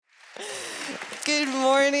Good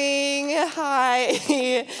morning.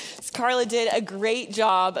 Hi. Carla did a great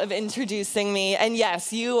job of introducing me. And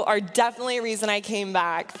yes, you are definitely a reason I came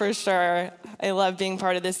back, for sure. I love being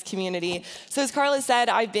part of this community. So as Carla said,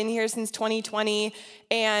 I've been here since 2020,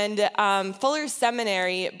 and Fuller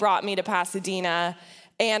Seminary brought me to Pasadena,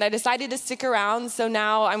 and I decided to stick around. So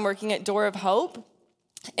now I'm working at Door of Hope.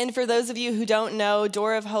 And for those of you who don't know,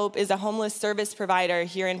 Door of Hope is a homeless service provider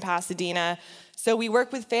here in Pasadena. So we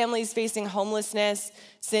work with families facing homelessness.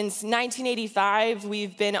 Since 1985,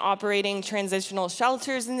 we've been operating transitional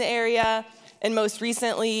shelters in the area. And most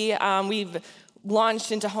recently, we've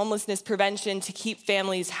launched into homelessness prevention to keep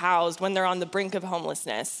families housed when they're on the brink of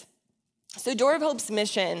homelessness. So Door of Hope's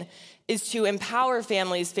mission is to empower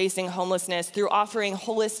families facing homelessness through offering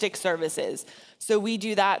holistic services. So we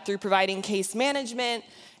do that through providing case management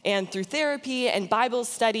and through therapy and Bible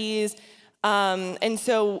studies. And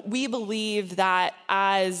so we believe that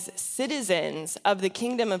as citizens of the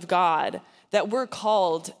kingdom of God, that we're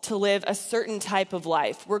called to live a certain type of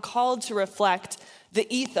life. We're called to reflect the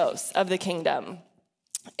ethos of the kingdom.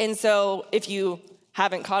 And so if you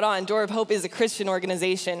haven't caught on, Door of Hope is a Christian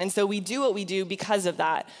organization. And so we do what we do because of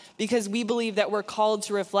that, because we believe that we're called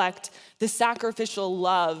to reflect the sacrificial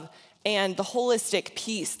love and the holistic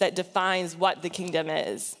peace that defines what the kingdom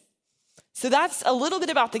is. So that's a little bit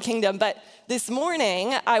about the kingdom, but this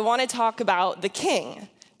morning I want to talk about the King,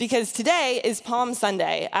 because today is Palm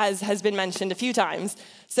Sunday, as has been mentioned a few times.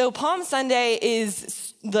 So Palm Sunday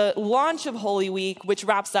is the launch of Holy Week, which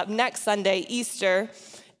wraps up next Sunday, Easter,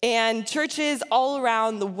 and churches all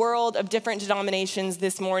around the world of different denominations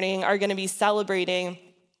this morning are going to be celebrating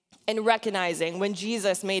and recognizing when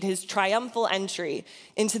Jesus made his triumphal entry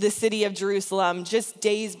into the city of Jerusalem just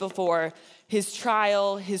days before his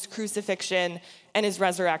trial, his crucifixion, and his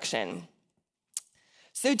resurrection.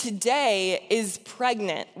 So today is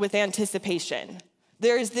pregnant with anticipation.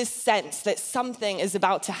 There is this sense that something is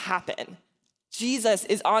about to happen. Jesus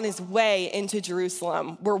is on his way into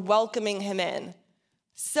Jerusalem. We're welcoming him in.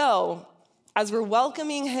 So, as we're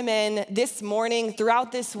welcoming him in this morning,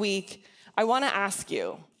 throughout this week, I want to ask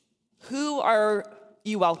you, who are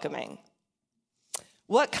you welcoming?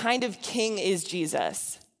 What kind of king is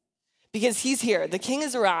Jesus? Because he's here, the king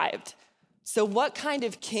has arrived. So what kind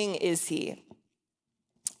of king is he?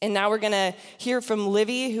 And now we're going to hear from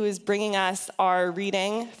Livy, who is bringing us our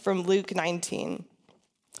reading from Luke 19.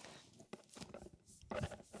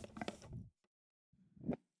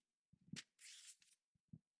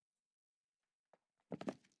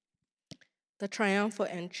 The triumphal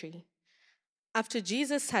entry. After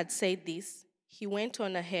Jesus had said this, he went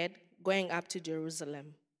on ahead, going up to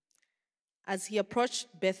Jerusalem. As he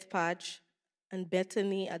approached Bethphage and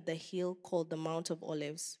Bethany at the hill called the Mount of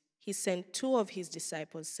Olives, he sent two of his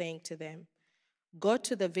disciples, saying to them, "Go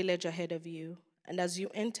to the village ahead of you, and as you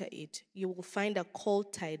enter it, you will find a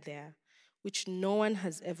colt tied there, which no one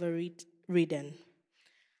has ever ridden.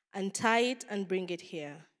 Untie it and bring it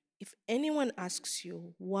here. If anyone asks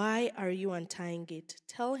you, 'Why are you untying it?'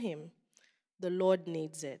 tell him, 'The Lord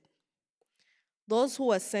needs it.'" Those who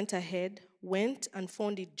were sent ahead went and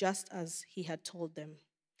found it just as he had told them.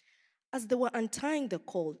 As they were untying the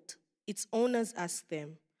colt, its owners asked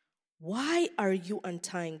them, "Why are you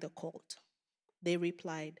untying the colt?" They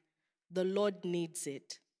replied, "The Lord needs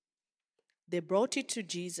it." They brought it to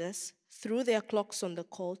Jesus, threw their cloaks on the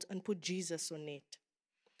colt, and put Jesus on it.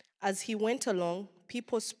 As he went along,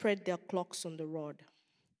 people spread their cloaks on the road.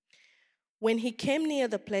 When he came near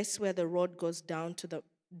the place where the road goes down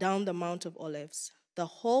the Mount of Olives, the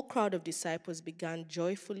whole crowd of disciples began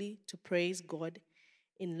joyfully to praise God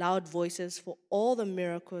in loud voices for all the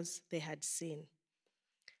miracles they had seen.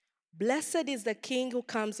 "Blessed is the King who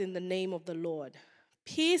comes in the name of the Lord.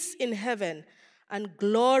 Peace in heaven and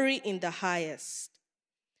glory in the highest."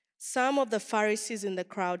 Some of the Pharisees in the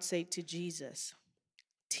crowd said to Jesus,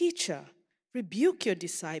 "Teacher, rebuke your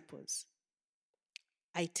disciples."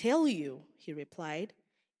 "I tell you," he replied,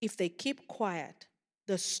 "if they keep quiet,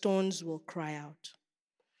 the stones will cry out."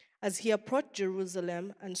 As he approached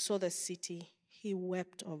Jerusalem and saw the city, he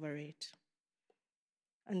wept over it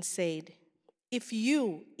and said, "If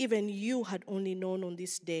you, even you, had only known on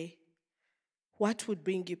this day what would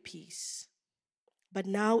bring you peace. But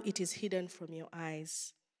now it is hidden from your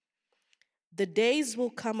eyes. The days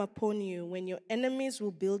will come upon you when your enemies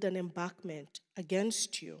will build an embankment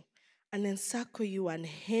against you and encircle you and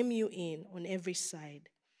hem you in on every side.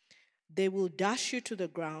 They will dash you to the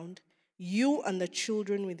ground, you and the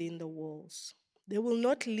children within the walls. They will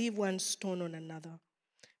not leave one stone on another,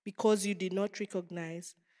 because you did not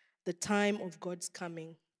recognize the time of God's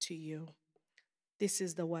coming to you." This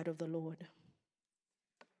is the word of the Lord.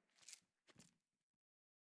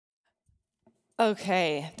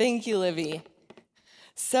 Okay, thank you, Livy.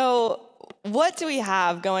 So what do we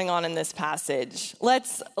have going on in this passage?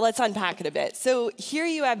 Let's unpack it a bit. So here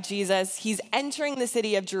you have Jesus. He's entering the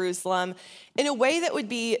city of Jerusalem in a way that would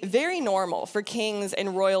be very normal for kings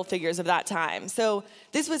and royal figures of that time. So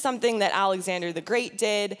this was something that Alexander the Great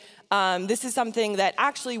did. This is something that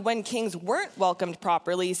actually, when kings weren't welcomed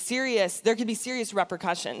properly, there could be serious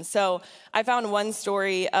repercussions. So I found one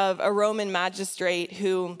story of a Roman magistrate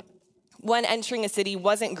who, when entering a city,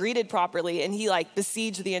 wasn't greeted properly, and he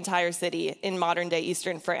besieged the entire city in modern day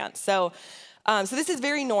Eastern France. So this is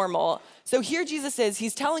very normal. So here Jesus is,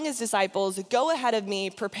 he's telling his disciples, go ahead of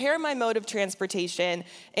me, prepare my mode of transportation.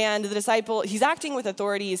 And the disciple, he's acting with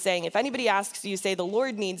authority. He's saying, if anybody asks you, say the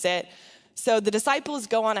Lord needs it. So the disciples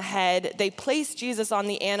go on ahead. They place Jesus on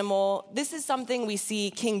the animal. This is something we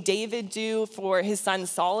see King David do for his son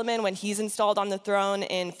Solomon when he's installed on the throne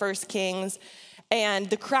in 1 Kings. And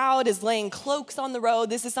the crowd is laying cloaks on the road.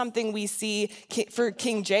 This is something we see for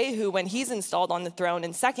King Jehu when he's installed on the throne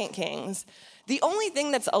in 2 Kings. The only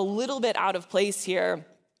thing that's a little bit out of place here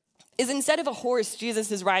is instead of a horse,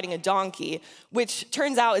 Jesus is riding a donkey, which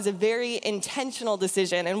turns out is a very intentional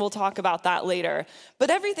decision, and we'll talk about that later. But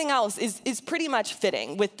everything else is pretty much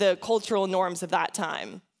fitting with the cultural norms of that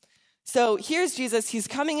time. So here's Jesus. He's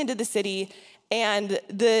coming into the city. And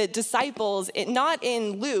the disciples, not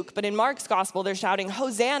in Luke, but in Mark's gospel, they're shouting,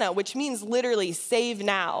 Hosanna, which means literally save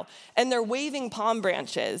now. And they're waving palm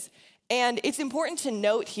branches. And it's important to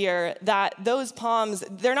note here that those palms,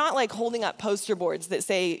 they're not holding up poster boards that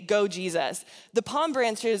say, go Jesus. The palm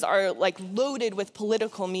branches are loaded with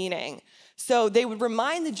political meaning. So they would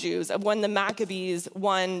remind the Jews of when the Maccabees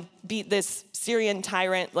beat this Syrian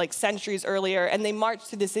tyrant centuries earlier, and they marched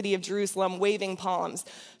to the city of Jerusalem waving palms.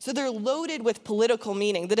 So they're loaded with political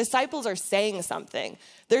meaning. The disciples are saying something.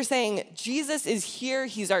 They're saying, Jesus is here.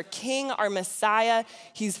 He's our king, our Messiah.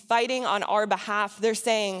 He's fighting on our behalf. They're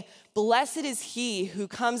saying, blessed is he who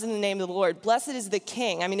comes in the name of the Lord. Blessed is the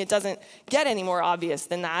king. I mean, it doesn't get any more obvious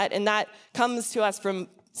than that. And that comes to us from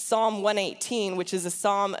Psalm 118, which is a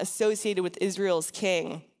psalm associated with Israel's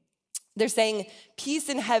king. They're saying peace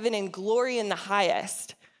in heaven and glory in the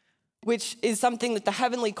highest, which is something that the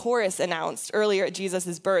heavenly chorus announced earlier at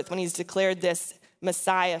Jesus' birth when he's declared this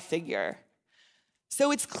Messiah figure.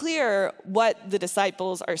 So it's clear what the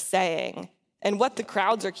disciples are saying and what the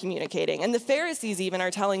crowds are communicating. And the Pharisees even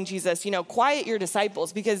are telling Jesus, quiet your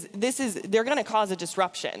disciples because they're going to cause a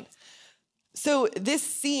disruption. So this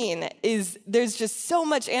scene there's just so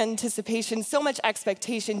much anticipation, so much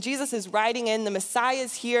expectation. Jesus is riding in, the Messiah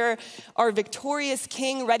is here, our victorious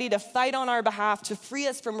king ready to fight on our behalf to free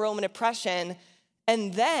us from Roman oppression.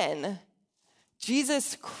 And then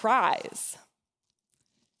Jesus cries.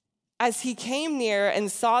 As he came near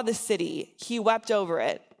and saw the city, he wept over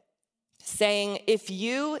it, saying, if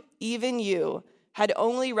you, even you, had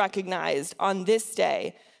only recognized on this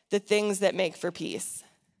day the things that make for peace.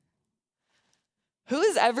 Who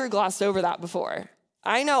has ever glossed over that before?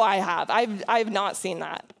 I know I have. I've not seen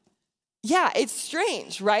that. Yeah, it's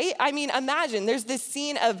strange, right? I mean, imagine there's this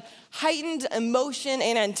scene of heightened emotion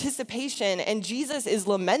and anticipation, and Jesus is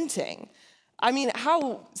lamenting. I mean,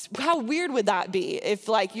 how weird would that be if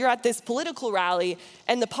you're at this political rally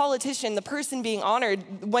and the politician, the person being honored,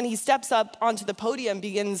 when he steps up onto the podium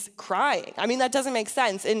begins crying? I mean, that doesn't make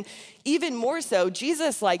sense. And even more so,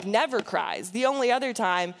 Jesus never cries. The only other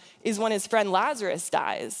time is when his friend Lazarus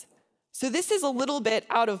dies. So this is a little bit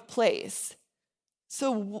out of place.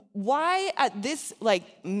 So why at this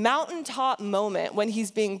mountaintop moment when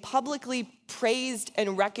he's being publicly praised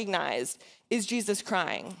and recognized is Jesus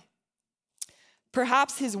crying?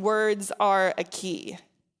 Perhaps his words are a key.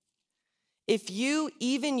 If you,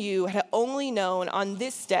 even you, had only known on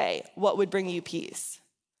this day what would bring you peace,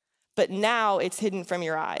 but now it's hidden from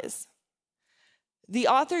your eyes. The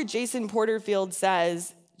author Jason Porterfield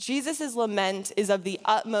says, Jesus' lament is of the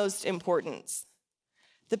utmost importance.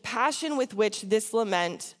 The passion with which this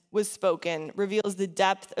lament was spoken reveals the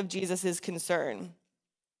depth of Jesus' concern.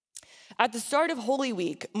 At the start of Holy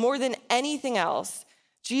Week, more than anything else,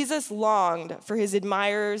 Jesus longed for his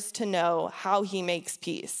admirers to know how he makes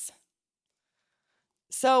peace.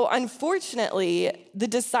 So unfortunately, the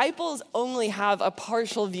disciples only have a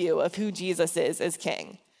partial view of who Jesus is as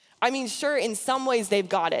king. I mean, sure, in some ways they've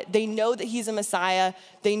got it. They know that he's a Messiah.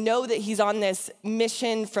 They know that he's on this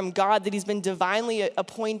mission from God, that he's been divinely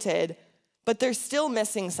appointed, but they're still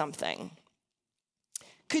missing something.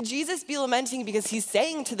 Could Jesus be lamenting because he's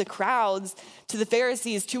saying to the crowds, to the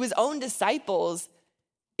Pharisees, to his own disciples,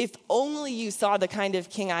 if only you saw the kind of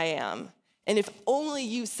king I am, and if only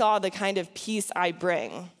you saw the kind of peace I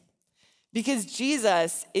bring? Because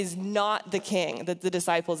Jesus is not the king that the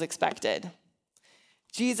disciples expected.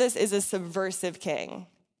 Jesus is a subversive king.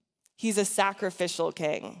 He's a sacrificial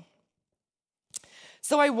king.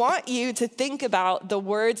 So I want you to think about the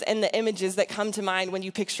words and the images that come to mind when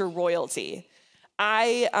you picture royalty.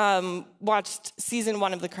 I watched season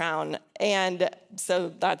 1 of The Crown, and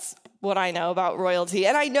so that's what I know about royalty.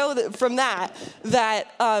 And I know that from that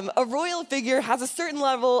a royal figure has a certain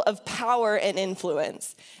level of power and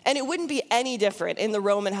influence. And it wouldn't be any different in the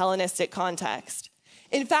Roman Hellenistic context.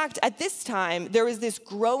 In fact, at this time, there was this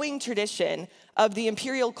growing tradition of the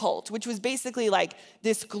imperial cult, which was basically like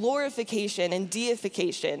this glorification and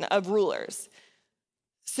deification of rulers.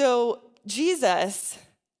 So Jesus,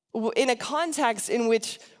 in a context in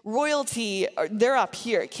which royalty, they're up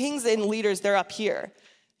here, kings and leaders, they're up here.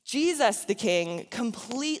 Jesus, the king,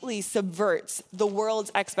 completely subverts the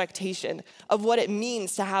world's expectation of what it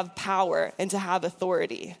means to have power and to have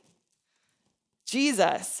authority.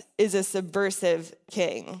 Jesus is a subversive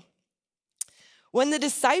king. When the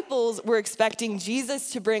disciples were expecting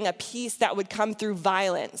Jesus to bring a peace that would come through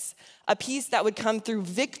violence, a peace that would come through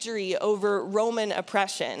victory over Roman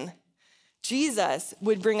oppression, Jesus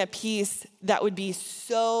would bring a peace that would be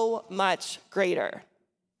so much greater.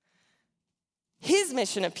 His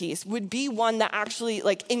mission of peace would be one that actually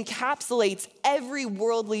encapsulates every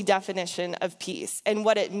worldly definition of peace and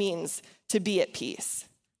what it means to be at peace.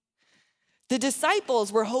 The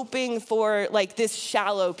disciples were hoping for this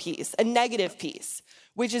shallow peace, a negative peace,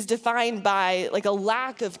 which is defined by a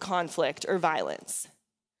lack of conflict or violence.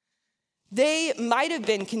 They might have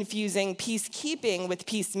been confusing peacekeeping with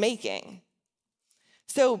peacemaking.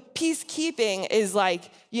 So peacekeeping is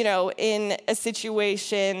in a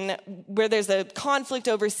situation where there's a conflict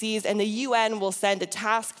overseas and the UN will send a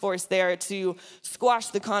task force there to squash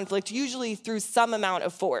the conflict, usually through some amount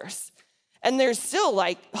of force. And there's still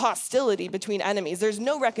hostility between enemies. There's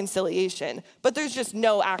no reconciliation, but there's just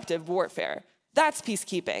no active warfare. That's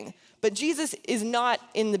peacekeeping. But Jesus is not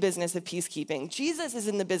in the business of peacekeeping. Jesus is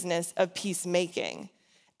in the business of peacemaking.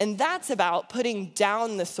 And that's about putting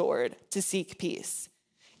down the sword to seek peace.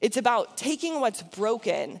 It's about taking what's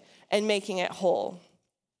broken and making it whole.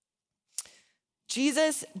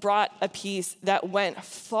 Jesus brought a peace that went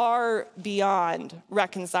far beyond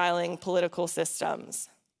reconciling political systems.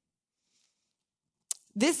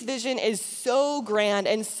 This vision is so grand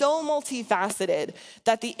and so multifaceted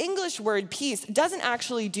that the English word peace doesn't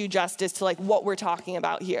actually do justice to what we're talking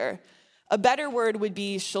about here. A better word would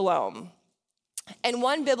be shalom. And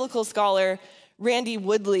one biblical scholar, Randy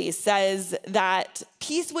Woodley, says that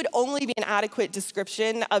peace would only be an adequate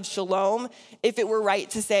description of shalom if it were right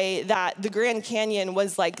to say that the Grand Canyon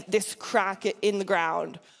was this crack in the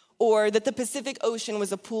ground, or that the Pacific Ocean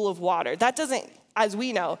was a pool of water. That doesn't, as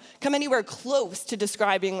we know, come anywhere close to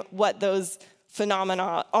describing what those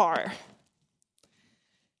phenomena are.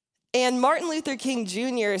 And Martin Luther King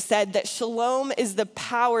Jr. said that shalom is the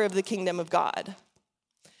power of the kingdom of God.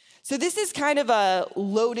 So this is kind of a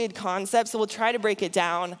loaded concept, so we'll try to break it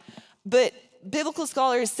down. But biblical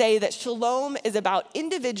scholars say that shalom is about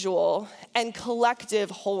individual and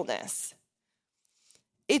collective wholeness.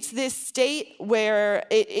 It's this state where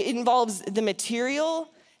it involves the material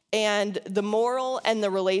and the moral and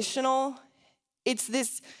the relational.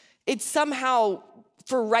 It's somehow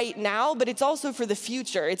for right now, but it's also for the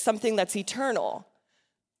future. It's something that's eternal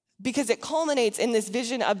because it culminates in this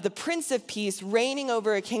vision of the Prince of Peace reigning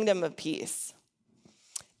over a kingdom of peace.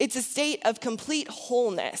 It's a state of complete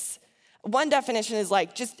wholeness. One definition is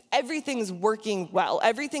just everything's working well,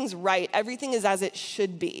 everything's right, everything is as it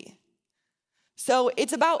should be. So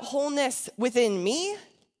it's about wholeness within me.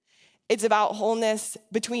 It's about wholeness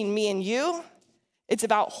between me and you. It's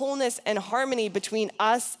about wholeness and harmony between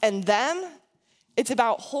us and them. It's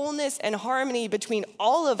about wholeness and harmony between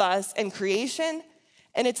all of us and creation.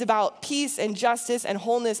 And it's about peace and justice and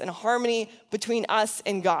wholeness and harmony between us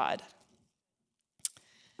and God.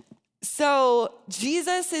 So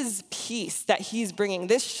Jesus' peace that he's bringing,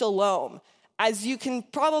 this shalom, as you can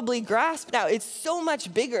probably grasp now, it's so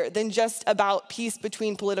much bigger than just about peace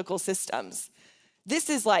between political systems. This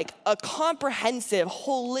is a comprehensive,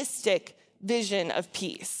 holistic vision of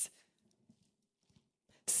peace.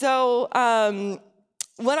 So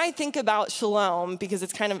when I think about shalom, because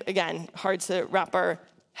it's kind of, again, hard to wrap our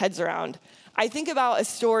heads around, I think about a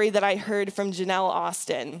story that I heard from Janelle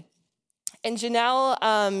Austin. And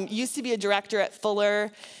Janelle used to be a director at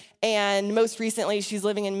Fuller, and most recently she's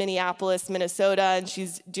living in Minneapolis, Minnesota, and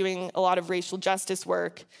she's doing a lot of racial justice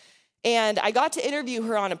work. And I got to interview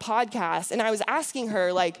her on a podcast, and I was asking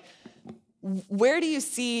her, where do you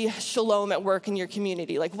see shalom at work in your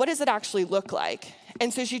community? What does it actually look like?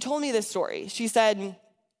 And so she told me this story. She said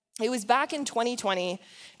it was back in 2020,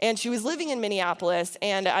 and she was living in Minneapolis.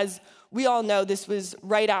 And as we all know, this was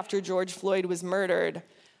right after George Floyd was murdered.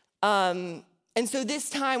 And so this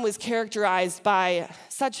time was characterized by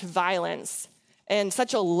such violence and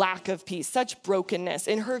such a lack of peace, such brokenness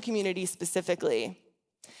in her community specifically.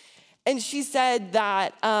 And she said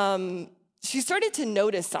that she started to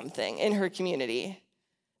notice something in her community,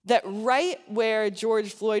 that right where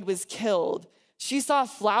George Floyd was killed, she saw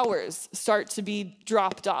flowers start to be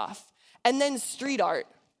dropped off, and then street art,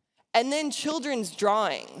 and then children's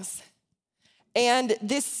drawings. And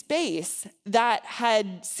this space that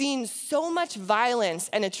had seen so much violence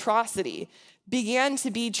and atrocity began to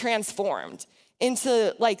be transformed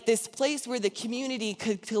into like this place where the community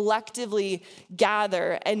could collectively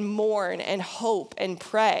gather and mourn and hope and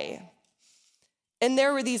pray. And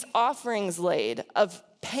there were these offerings laid of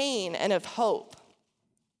pain and of hope.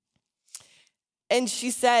 And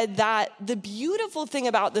she said that the beautiful thing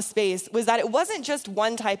about the space was that it wasn't just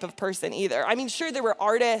one type of person either. I mean, sure, there were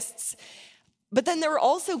artists, but then there were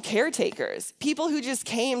also caretakers, people who just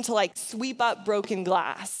came to like sweep up broken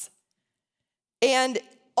glass. And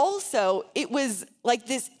also, it was like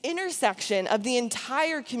this intersection of the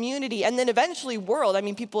entire community and then eventually world. I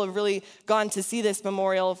mean, people have really gone to see this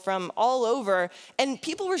memorial from all over. And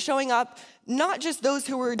people were showing up, not just those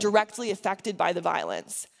who were directly affected by the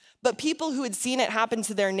violence, but people who had seen it happen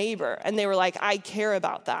to their neighbor. And they were like, I care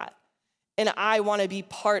about that. And I want to be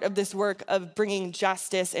part of this work of bringing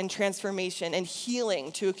justice and transformation and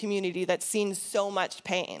healing to a community that's seen so much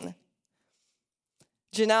pain.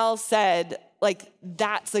 Janelle said, like,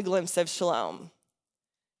 that's a glimpse of shalom.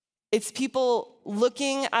 It's people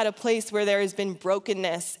looking at a place where there has been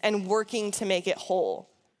brokenness and working to make it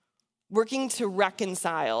whole, working to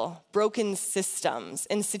reconcile broken systems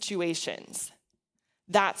and situations.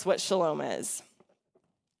 That's what shalom is.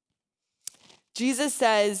 Jesus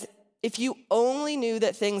says, if you only knew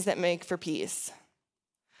the things that make for peace.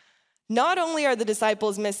 Not only are the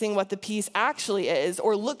disciples missing what the peace actually is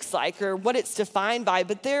or looks like or what it's defined by,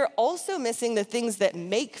 but they're also missing the things that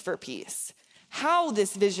make for peace, how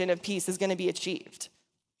this vision of peace is going to be achieved.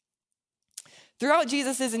 Throughout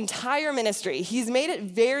Jesus' entire ministry, he's made it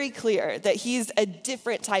very clear that he's a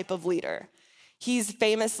different type of leader. He's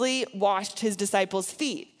famously washed his disciples'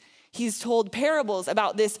 feet. He's told parables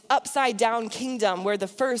about this upside down kingdom where the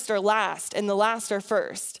first are last and the last are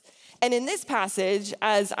first. And in this passage,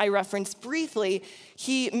 as I referenced briefly,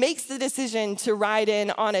 he makes the decision to ride in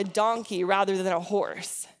on a donkey rather than a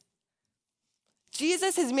horse.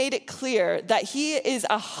 Jesus has made it clear that he is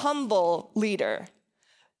a humble leader.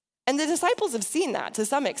 And the disciples have seen that to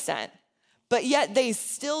some extent, but yet they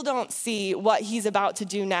still don't see what he's about to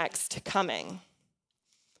do next coming.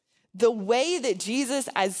 The way that Jesus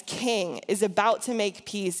as king is about to make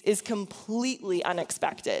peace is completely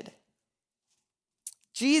unexpected.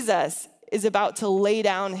 Jesus is about to lay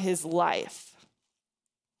down his life.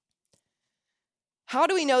 How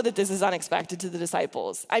do we know that this is unexpected to the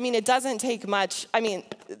disciples? I mean, it doesn't take much.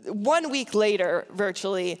 1 week later,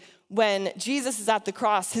 virtually, when Jesus is at the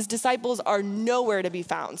cross, his disciples are nowhere to be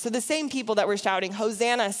found. So the same people that were shouting,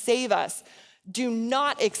 Hosanna, save us, do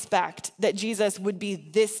not expect that Jesus would be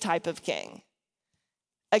this type of king,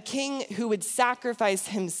 a king who would sacrifice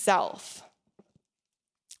himself.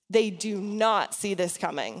 They do not see this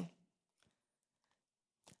coming.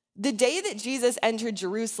 The day that Jesus entered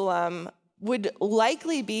Jerusalem would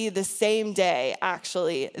likely be the same day,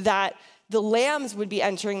 actually, that the lambs would be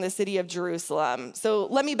entering the city of Jerusalem. So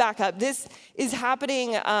let me back up. This is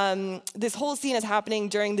happening, this whole scene is happening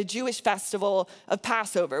during the Jewish festival of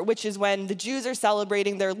Passover, which is when the Jews are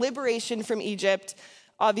celebrating their liberation from Egypt,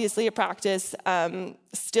 obviously a practice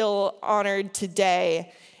still honored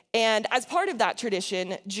today. And as part of that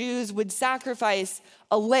tradition, Jews would sacrifice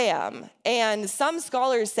a lamb. And some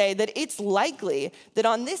scholars say that it's likely that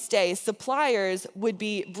on this day, suppliers would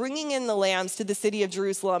be bringing in the lambs to the city of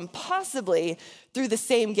Jerusalem, possibly through the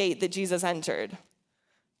same gate that Jesus entered.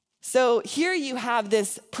 So here you have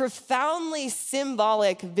this profoundly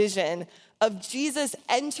symbolic vision of Jesus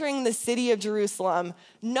entering the city of Jerusalem,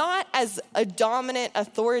 not as a dominant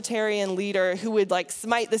authoritarian leader who would like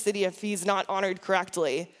smite the city if he's not honored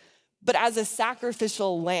correctly, but as a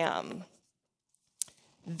sacrificial lamb.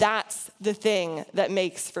 That's the thing that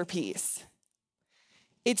makes for peace.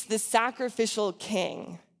 It's the sacrificial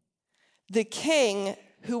king, the king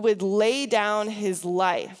who would lay down his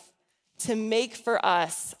life to make for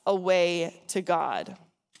us a way to God.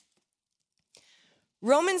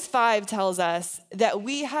 Romans 5 tells us that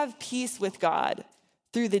we have peace with God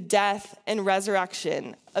through the death and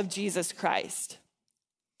resurrection of Jesus Christ.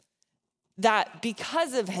 that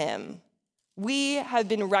because of him, we have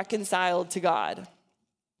been reconciled to God.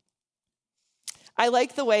 I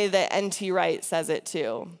like the way that N.T. Wright says it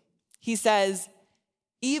too. He says,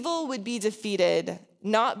 evil would be defeated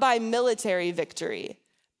not by military victory,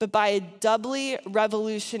 but by a doubly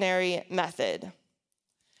revolutionary method.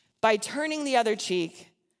 By turning the other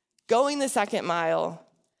cheek, going the second mile,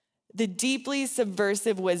 the deeply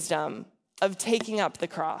subversive wisdom of taking up the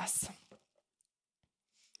cross.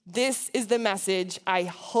 This is the message I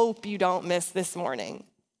hope you don't miss this morning.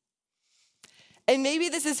 And maybe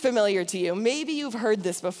this is familiar to you. Maybe you've heard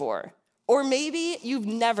this before, or maybe you've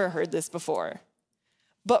never heard this before.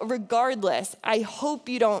 But regardless, I hope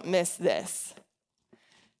you don't miss this.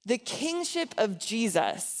 The kingship of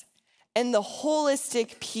Jesus and the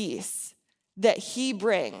holistic peace that he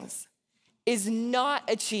brings is not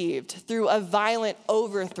achieved through a violent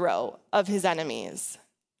overthrow of his enemies,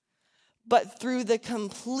 but through the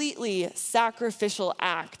completely sacrificial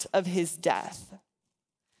act of his death.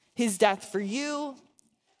 His death for you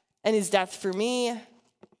and his death for me.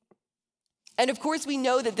 And of course, we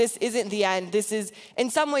know that this isn't the end. This is, in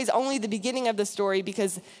some ways, only the beginning of the story,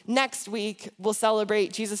 because next week we'll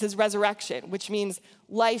celebrate Jesus' resurrection, which means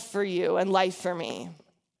life for you and life for me.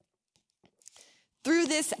 Through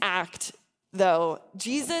this act, though,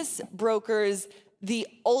 Jesus brokers the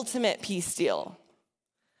ultimate peace deal,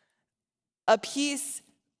 a peace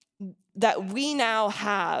that we now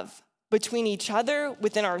have between each other,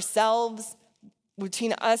 within ourselves,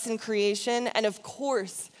 between us and creation, and of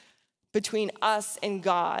course, between us and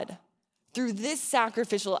God. Through this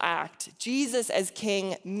sacrificial act, Jesus as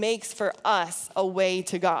King makes for us a way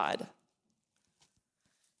to God.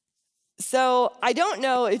 So I don't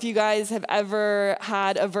know if you guys have ever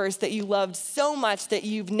had a verse that you loved so much that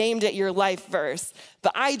you've named it your life verse,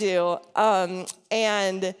 but I do,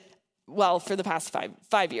 and well, for the past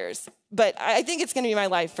five years. But I think it's gonna be my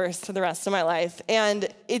life verse for the rest of my life,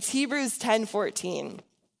 and it's Hebrews 10:14,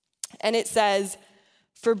 and it says,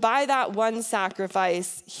 "For by that one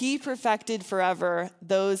sacrifice, he perfected forever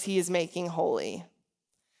those he is making holy."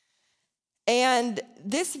 And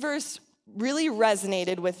this verse really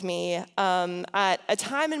resonated with me at a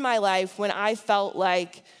time in my life when I felt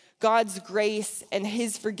like God's grace and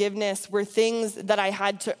his forgiveness were things that I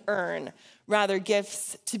had to earn, rather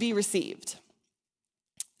gifts to be received.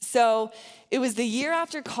 So it was the year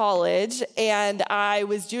after college, and I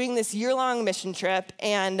was doing this year-long mission trip,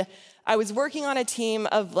 and I was working on a team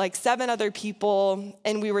of like 7 other people,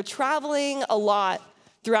 and we were traveling a lot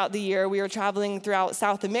throughout the year. We were traveling throughout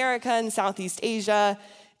South America and Southeast Asia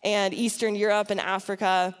and Eastern Europe and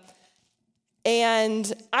Africa.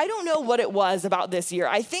 And I don't know what it was about this year.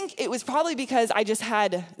 I think it was probably because I just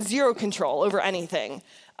had zero control over anything,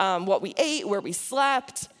 what we ate, where we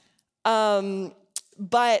slept.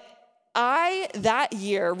 But I, that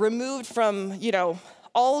year, removed from,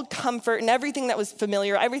 all comfort and everything that was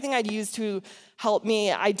familiar, everything I'd used to help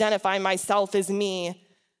me identify myself as me,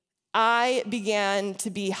 I began to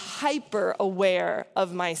be hyper aware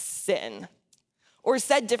of my sin. Or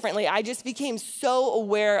said differently, I just became so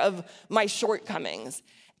aware of my shortcomings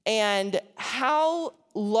and how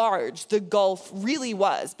large the gulf really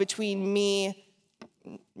was between me,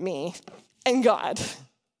 and God.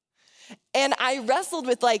 And I wrestled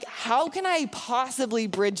with how can I possibly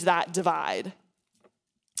bridge that divide?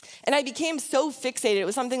 And I became so fixated. It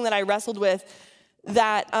was something that I wrestled with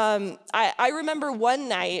that I remember one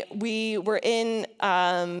night we were in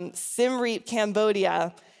Siem Reap,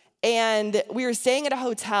 Cambodia, and we were staying at a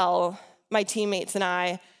hotel, my teammates and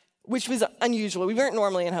I, which was unusual. We weren't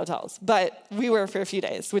normally in hotels, but we were for a few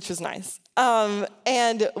days, which was nice.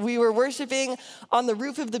 And we were worshiping on the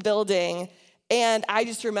roof of the building, and I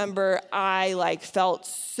just remember I felt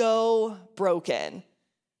so broken.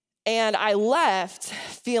 And I left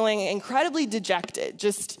feeling incredibly dejected,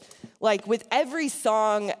 just with every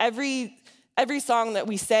song, every song that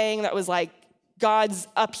we sang that was God's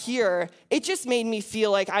up here, it just made me feel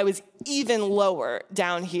like I was even lower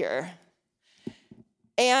down here.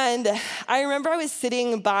 And I remember I was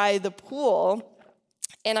sitting by the pool,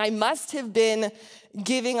 and I must have been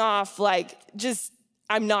giving off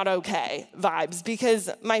I'm not okay vibes, because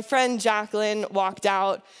my friend Jacqueline walked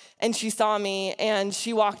out and she saw me and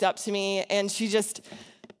she walked up to me and she just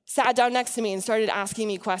sat down next to me and started asking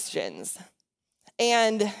me questions.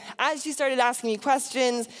 And as she started asking me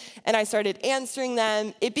questions and I started answering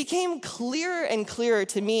them, it became clearer and clearer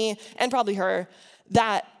to me, and probably her,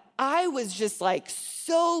 that I was just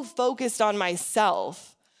so focused on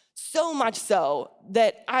myself, so much so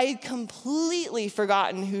that I had completely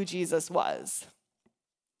forgotten who Jesus was.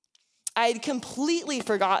 I had completely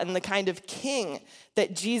forgotten the kind of king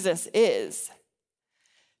that Jesus is.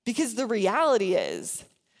 Because the reality is,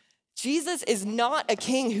 Jesus is not a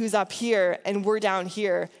king who's up here and we're down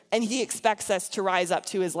here, and he expects us to rise up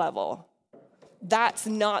to his level. That's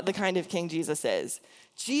not the kind of king Jesus is.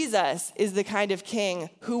 Jesus is the kind of king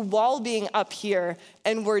who, while being up here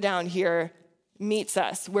and we're down here, meets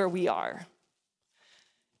us where we are.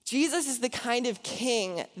 Jesus is the kind of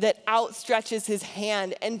king that outstretches his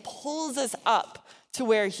hand and pulls us up to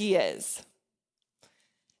where he is.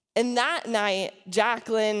 And that night,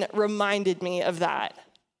 Jacqueline reminded me of that.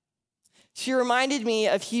 She reminded me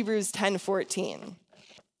of Hebrews 10:14.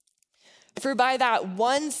 For by that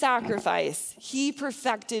one sacrifice, he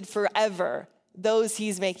perfected forever those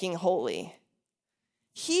he's making holy.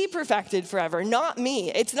 He perfected forever, not me.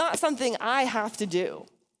 It's not something I have to do.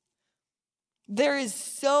 There is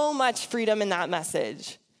so much freedom in that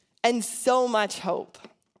message and so much hope.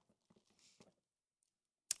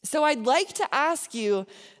 So I'd like to ask you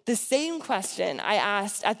the same question I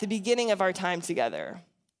asked at the beginning of our time together.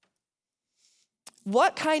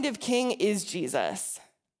 What kind of king is Jesus?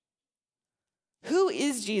 Who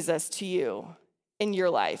is Jesus to you in your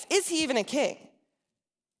life? Is he even a king?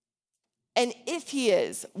 And if he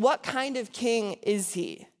is, what kind of king is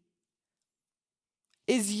he?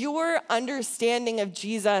 Is your understanding of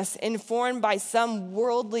Jesus informed by some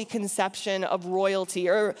worldly conception of royalty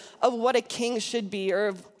or of what a king should be or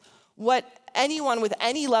of what anyone with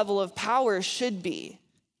any level of power should be?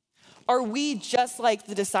 Are we just like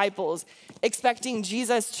the disciples, expecting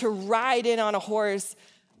Jesus to ride in on a horse,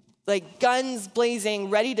 like guns blazing,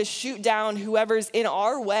 ready to shoot down whoever's in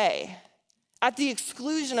our way at the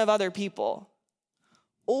exclusion of other people?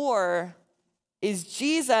 Or is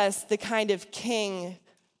Jesus the kind of king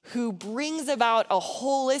who brings about a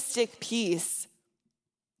holistic peace,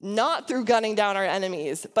 not through gunning down our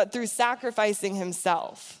enemies, but through sacrificing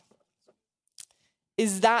himself?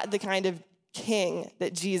 Is that the kind of king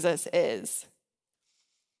that Jesus is?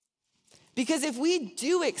 Because if we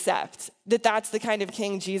do accept that that's the kind of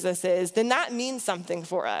king Jesus is, then that means something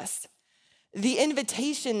for us. The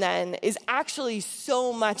invitation then is actually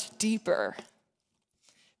so much deeper.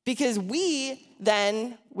 Because we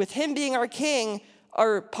then, with him being our king,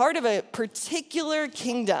 are part of a particular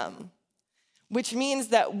kingdom, which means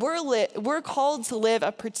that we're called to live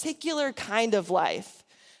a particular kind of life,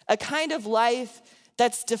 a kind of life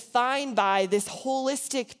that's defined by this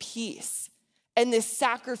holistic peace and this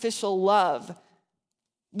sacrificial love.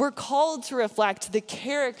 We're called to reflect the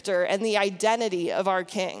character and the identity of our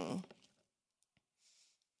king.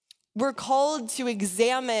 We're called to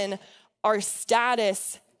examine our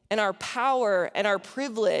status and our power and our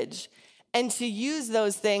privilege and to use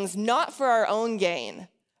those things not for our own gain,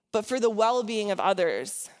 but for the well-being of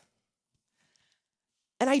others.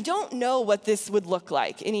 And I don't know what this would look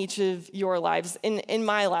like in each of your lives, in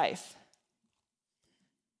my life.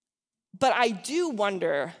 But I do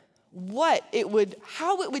wonder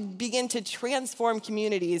how it would begin to transform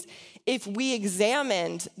communities if we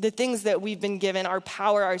examined the things that we've been given, our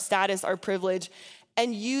power, our status, our privilege,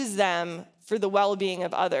 and use them for the well-being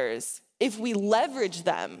of others, if we leverage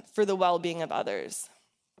them for the well-being of others.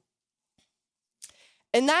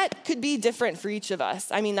 And that could be different for each of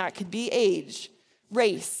us. I mean, that could be age,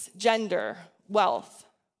 race, gender, wealth.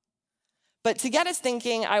 But to get us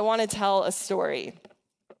thinking, I want to tell a story.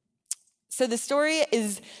 So the story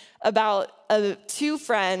is about two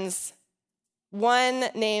friends, one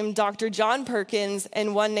named Dr. John Perkins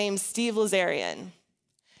and one named Steve Lazarian.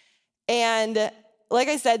 And like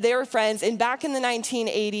I said, they were friends, and back in the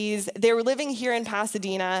 1980s, they were living here in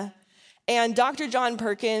Pasadena, and Dr. John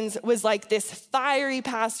Perkins was like this fiery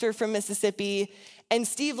pastor from Mississippi, and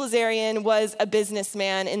Steve Lazarian was a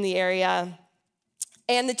businessman in the area.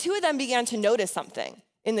 And the two of them began to notice something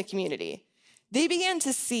in the community. They began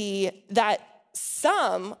to see that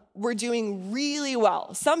some were doing really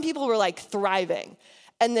well. Some people were like thriving,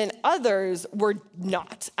 and then others were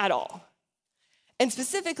not at all. And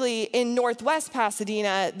specifically in Northwest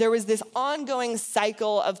Pasadena, there was this ongoing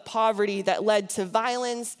cycle of poverty that led to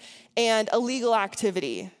violence and illegal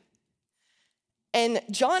activity. And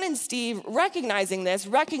John and Steve, recognizing this,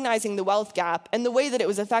 recognizing the wealth gap and the way that it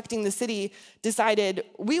was affecting the city, decided,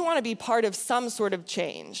 we want to be part of some sort of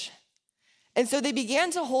change. And so they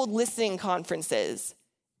began to hold listening conferences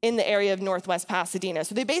in the area of Northwest Pasadena.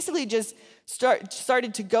 So they basically just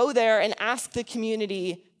started to go there and ask the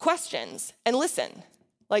community questions and listen.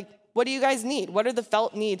 Like, what do you guys need? What are the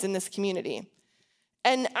felt needs in this community?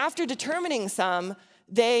 And after determining some,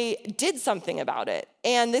 they did something about it.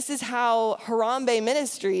 And this is how Harambe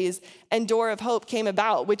Ministries and Door of Hope came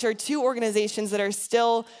about, which are two organizations that are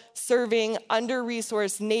still serving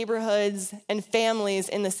under-resourced neighborhoods and families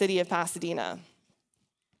in the city of Pasadena.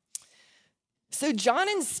 So John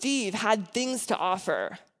and Steve had things to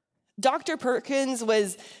offer. Dr. Perkins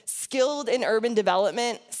was skilled in urban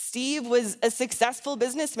development. Steve was a successful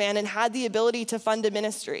businessman and had the ability to fund a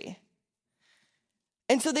ministry.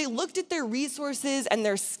 And so they looked at their resources and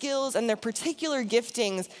their skills and their particular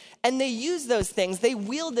giftings, and they used those things. They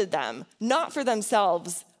wielded them, not for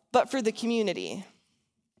themselves, but for the community.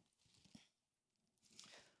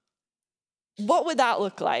 What would that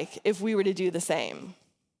look like if we were to do the same?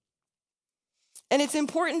 And it's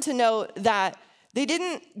important to note that they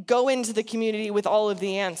didn't go into the community with all of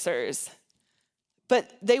the answers,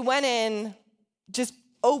 but they went in just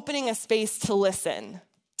opening a space to listen,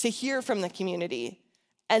 to hear from the community,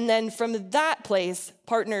 and then from that place,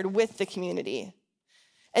 partnered with the community.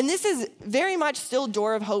 And this is very much still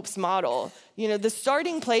Door of Hope's model. You know, the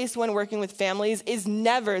starting place when working with families is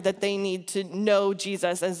never that they need to know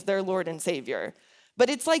Jesus as their Lord and Savior. But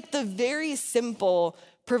it's like the very simple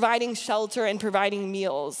providing shelter and providing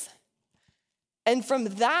meals. And from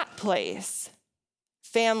that place,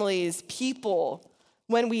 families, people,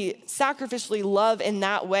 when we sacrificially love in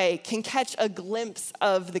that way, can catch a glimpse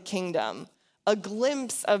of the kingdom, a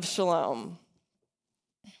glimpse of shalom.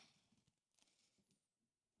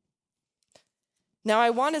 Now,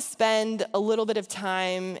 I want to spend a little bit of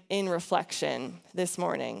time in reflection this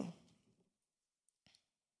morning.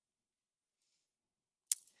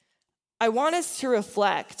 I want us to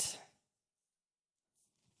reflect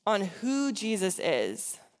on who Jesus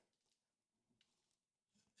is.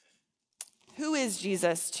 Who is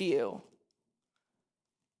Jesus to you?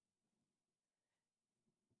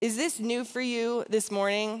 Is this new for you this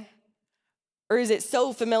morning? Or is it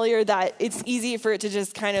so familiar that it's easy for it to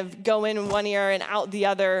just kind of go in one ear and out the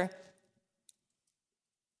other?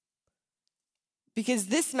 Because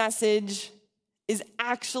this message is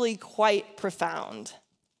actually quite profound.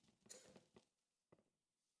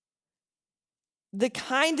 The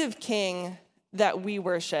kind of king that we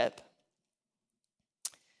worship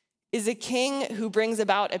is a king who brings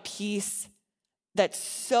about a peace that's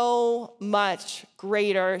so much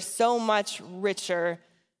greater, so much richer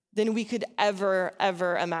than we could ever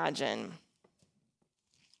imagine.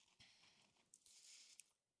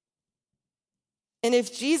 And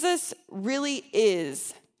if Jesus really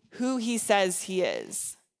is who he says he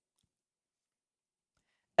is,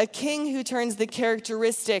 a king who turns the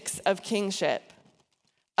characteristics of kingship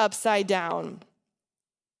upside down,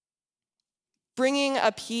 bringing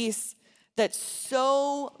a peace that's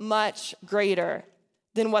so much greater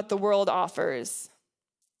than what the world offers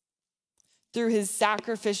through his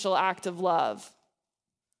sacrificial act of love.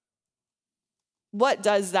 What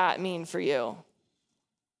does that mean for you?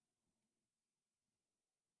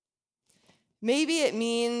 Maybe it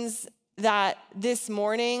means that this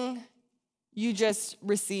morning you just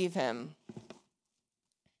receive him.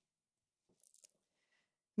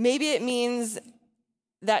 Maybe it means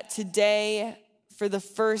that today, for the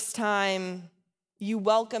first time, you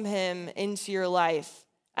welcome him into your life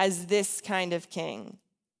as this kind of king.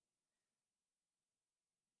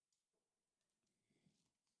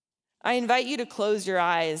 I invite you to close your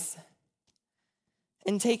eyes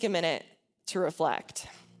and take a minute to reflect.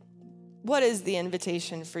 What is the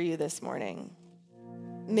invitation for you this morning?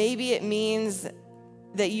 Maybe it means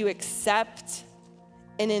that you accept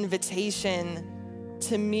an invitation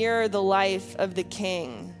to mirror the life of the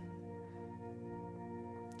king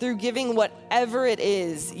through giving whatever it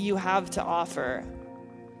is you have to offer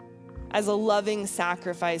as a loving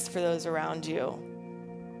sacrifice for those around you.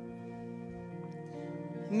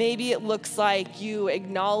 Maybe it looks like you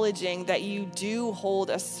acknowledging that you do hold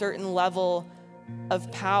a certain level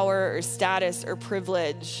of power or status or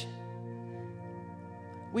privilege,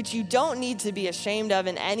 which you don't need to be ashamed of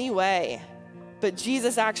in any way, but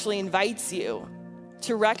Jesus actually invites you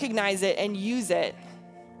to recognize it and use it.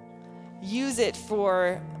 Use it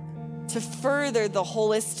to further the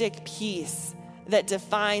holistic peace that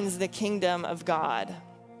defines the kingdom of God.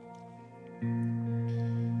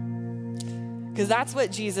 Because that's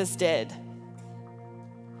what Jesus did.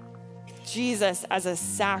 Jesus as a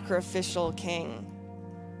sacrificial king.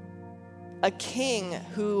 A king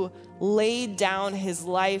who laid down his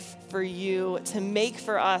life for you to make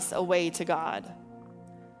for us a way to God.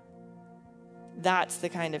 That's the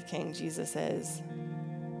kind of king Jesus is.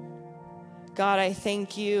 God, I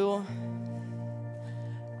thank you.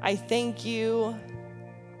 I thank you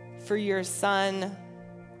for your son.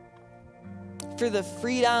 for the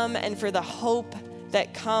freedom and for the hope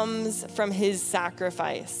that comes from his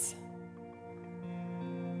sacrifice.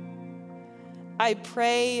 I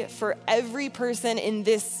pray for every person in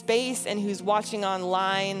this space and who's watching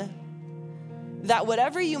online, that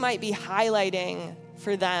whatever you might be highlighting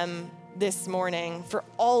for them this morning, for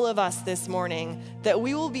all of us this morning, that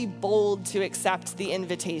we will be bold to accept the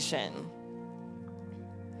invitation.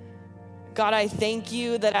 God, I thank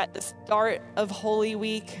you that at the start of Holy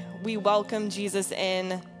Week, we welcome Jesus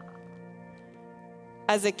in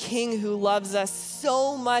as a king who loves us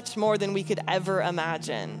so much more than we could ever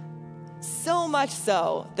imagine. So much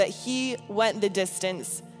so that he went the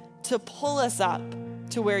distance to pull us up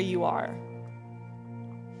to where you are.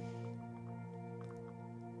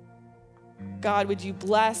 God, would you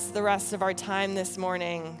bless the rest of our time this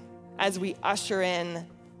morning as we usher in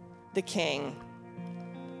the King,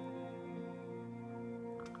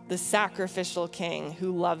 the sacrificial King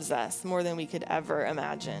who loves us more than we could ever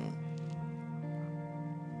imagine.